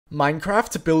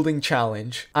Minecraft Building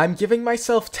Challenge. I'm giving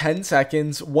myself 10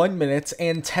 seconds, 1 minute,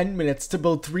 and 10 minutes to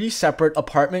build 3 separate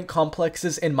apartment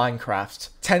complexes in Minecraft.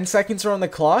 10 seconds are on the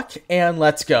clock, and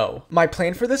let's go. My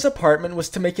plan for this apartment was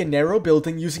to make a narrow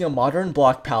building using a modern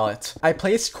block palette. I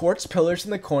placed quartz pillars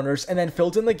in the corners and then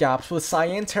filled in the gaps with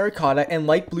cyan terracotta and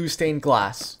light blue stained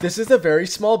glass. This is a very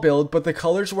small build, but the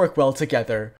colors work well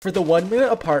together. For the 1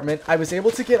 minute apartment, I was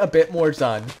able to get a bit more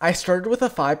done. I started with a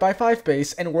 5x5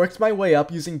 base and worked my way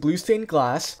up using blue stained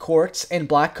glass, quartz, and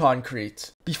black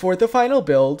concrete. Before the final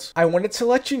build, I wanted to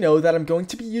let you know that I'm going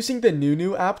to be using the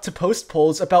Nunu app to post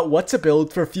polls about what to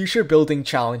build for future building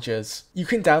challenges. You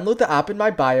can download the app in my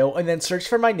bio and then search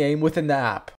for my name within the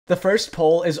app. The first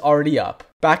poll is already up.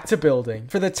 Back to building.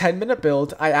 For the 10-minute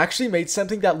build, I actually made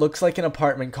something that looks like an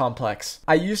apartment complex.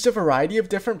 I used a variety of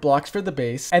different blocks for the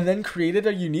base, and then created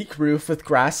a unique roof with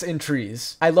grass and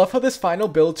trees. I love how this final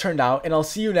build turned out, and I'll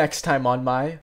see you next time on my